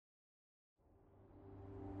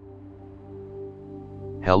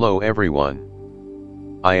Hello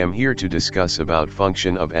everyone. I am here to discuss about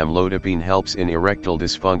function of amlodipine helps in erectile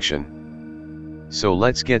dysfunction. So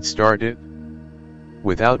let's get started.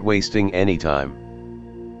 Without wasting any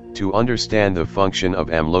time. To understand the function of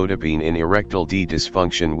amlodipine in erectile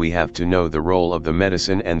dysfunction, we have to know the role of the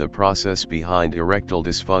medicine and the process behind erectile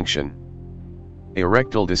dysfunction.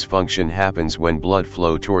 Erectile dysfunction happens when blood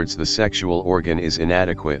flow towards the sexual organ is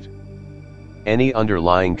inadequate. Any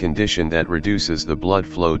underlying condition that reduces the blood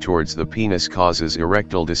flow towards the penis causes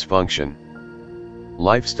erectile dysfunction.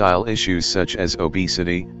 Lifestyle issues such as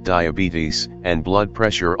obesity, diabetes, and blood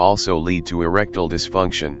pressure also lead to erectile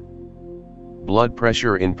dysfunction. Blood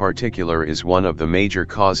pressure in particular is one of the major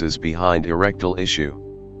causes behind erectile issue.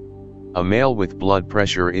 A male with blood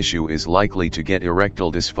pressure issue is likely to get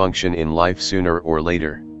erectile dysfunction in life sooner or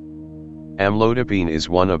later. Amlodipine is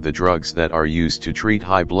one of the drugs that are used to treat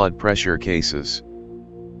high blood pressure cases.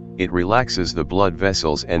 It relaxes the blood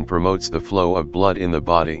vessels and promotes the flow of blood in the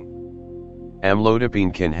body.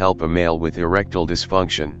 Amlodipine can help a male with erectile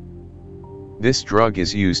dysfunction. This drug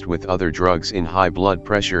is used with other drugs in high blood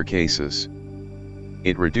pressure cases.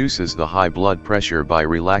 It reduces the high blood pressure by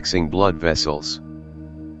relaxing blood vessels.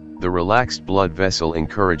 The relaxed blood vessel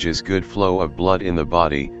encourages good flow of blood in the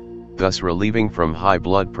body, thus relieving from high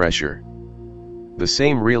blood pressure. The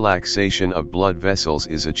same relaxation of blood vessels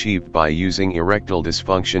is achieved by using erectile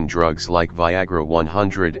dysfunction drugs like Viagra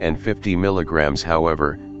 150 mg.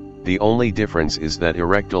 However, the only difference is that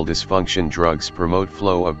erectile dysfunction drugs promote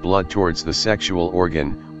flow of blood towards the sexual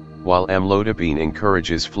organ, while amlodipine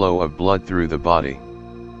encourages flow of blood through the body.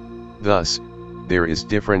 Thus, there is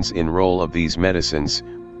difference in role of these medicines,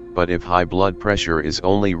 but if high blood pressure is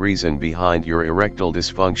only reason behind your erectile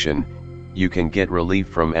dysfunction, you can get relief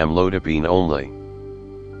from amlodipine only.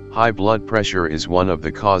 High blood pressure is one of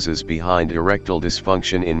the causes behind erectile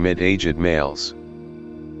dysfunction in mid-aged males.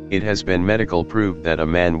 It has been medical proved that a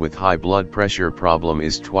man with high blood pressure problem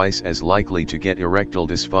is twice as likely to get erectile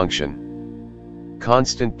dysfunction.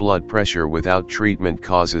 Constant blood pressure without treatment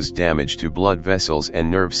causes damage to blood vessels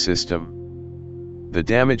and nerve system. The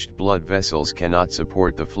damaged blood vessels cannot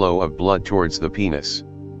support the flow of blood towards the penis.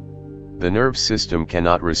 The nerve system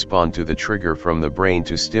cannot respond to the trigger from the brain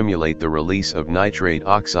to stimulate the release of nitrate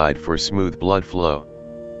oxide for smooth blood flow.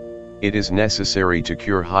 It is necessary to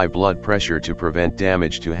cure high blood pressure to prevent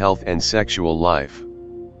damage to health and sexual life.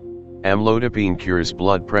 Amlodipine cures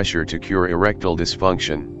blood pressure to cure erectile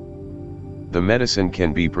dysfunction. The medicine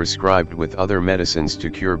can be prescribed with other medicines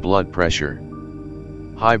to cure blood pressure.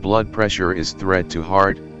 High blood pressure is threat to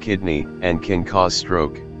heart, kidney, and can cause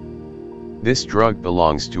stroke. This drug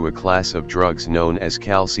belongs to a class of drugs known as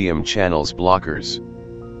calcium channels blockers.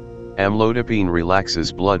 Amlodipine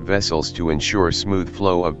relaxes blood vessels to ensure smooth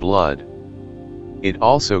flow of blood. It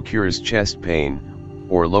also cures chest pain,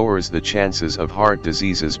 or lowers the chances of heart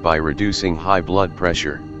diseases by reducing high blood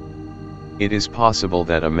pressure. It is possible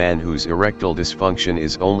that a man whose erectile dysfunction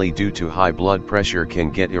is only due to high blood pressure can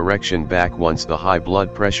get erection back once the high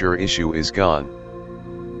blood pressure issue is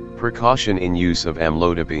gone. Precaution in use of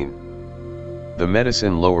amlodipine. The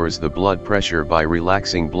medicine lowers the blood pressure by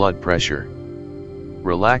relaxing blood pressure.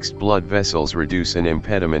 Relaxed blood vessels reduce an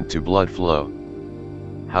impediment to blood flow.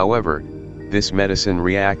 However, this medicine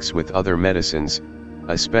reacts with other medicines,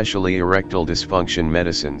 especially erectile dysfunction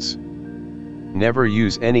medicines. Never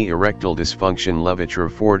use any erectile dysfunction Levitra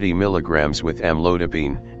 40 mg with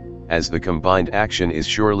amlodipine, as the combined action is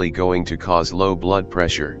surely going to cause low blood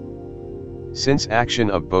pressure. Since action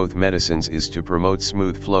of both medicines is to promote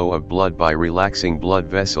smooth flow of blood by relaxing blood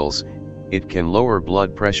vessels, it can lower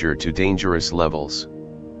blood pressure to dangerous levels.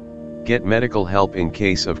 Get medical help in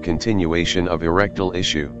case of continuation of erectile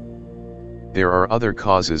issue. There are other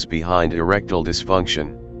causes behind erectile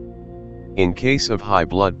dysfunction. In case of high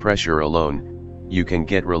blood pressure alone, you can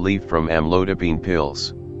get relief from amlodipine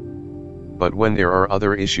pills. But when there are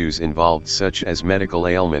other issues involved such as medical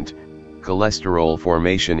ailment, cholesterol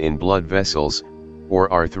formation in blood vessels,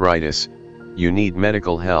 or arthritis, you need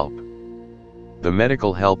medical help. The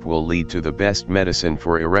medical help will lead to the best medicine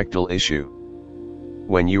for erectile issue.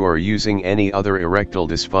 When you are using any other erectile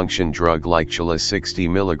dysfunction drug like Chala 60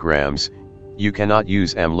 mg, you cannot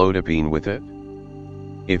use amlodipine with it.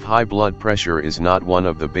 If high blood pressure is not one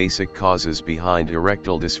of the basic causes behind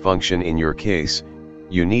erectile dysfunction in your case,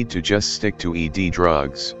 you need to just stick to ED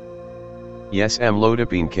drugs. Yes,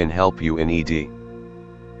 amlodipine can help you in ED.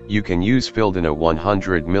 You can use Fildena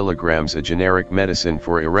 100 mg, a generic medicine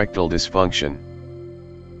for erectile dysfunction.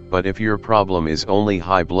 But if your problem is only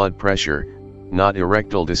high blood pressure, not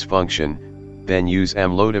erectile dysfunction, then use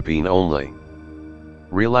amlodipine only.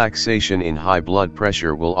 Relaxation in high blood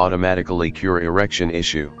pressure will automatically cure erection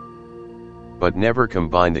issue. But never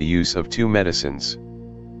combine the use of two medicines.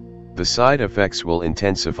 The side effects will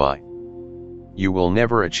intensify. You will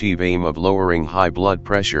never achieve aim of lowering high blood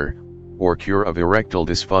pressure, or cure of erectile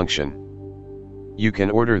dysfunction. You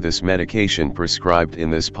can order this medication prescribed in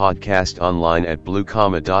this podcast online at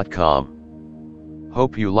bluecomma.com.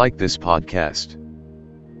 Hope you like this podcast.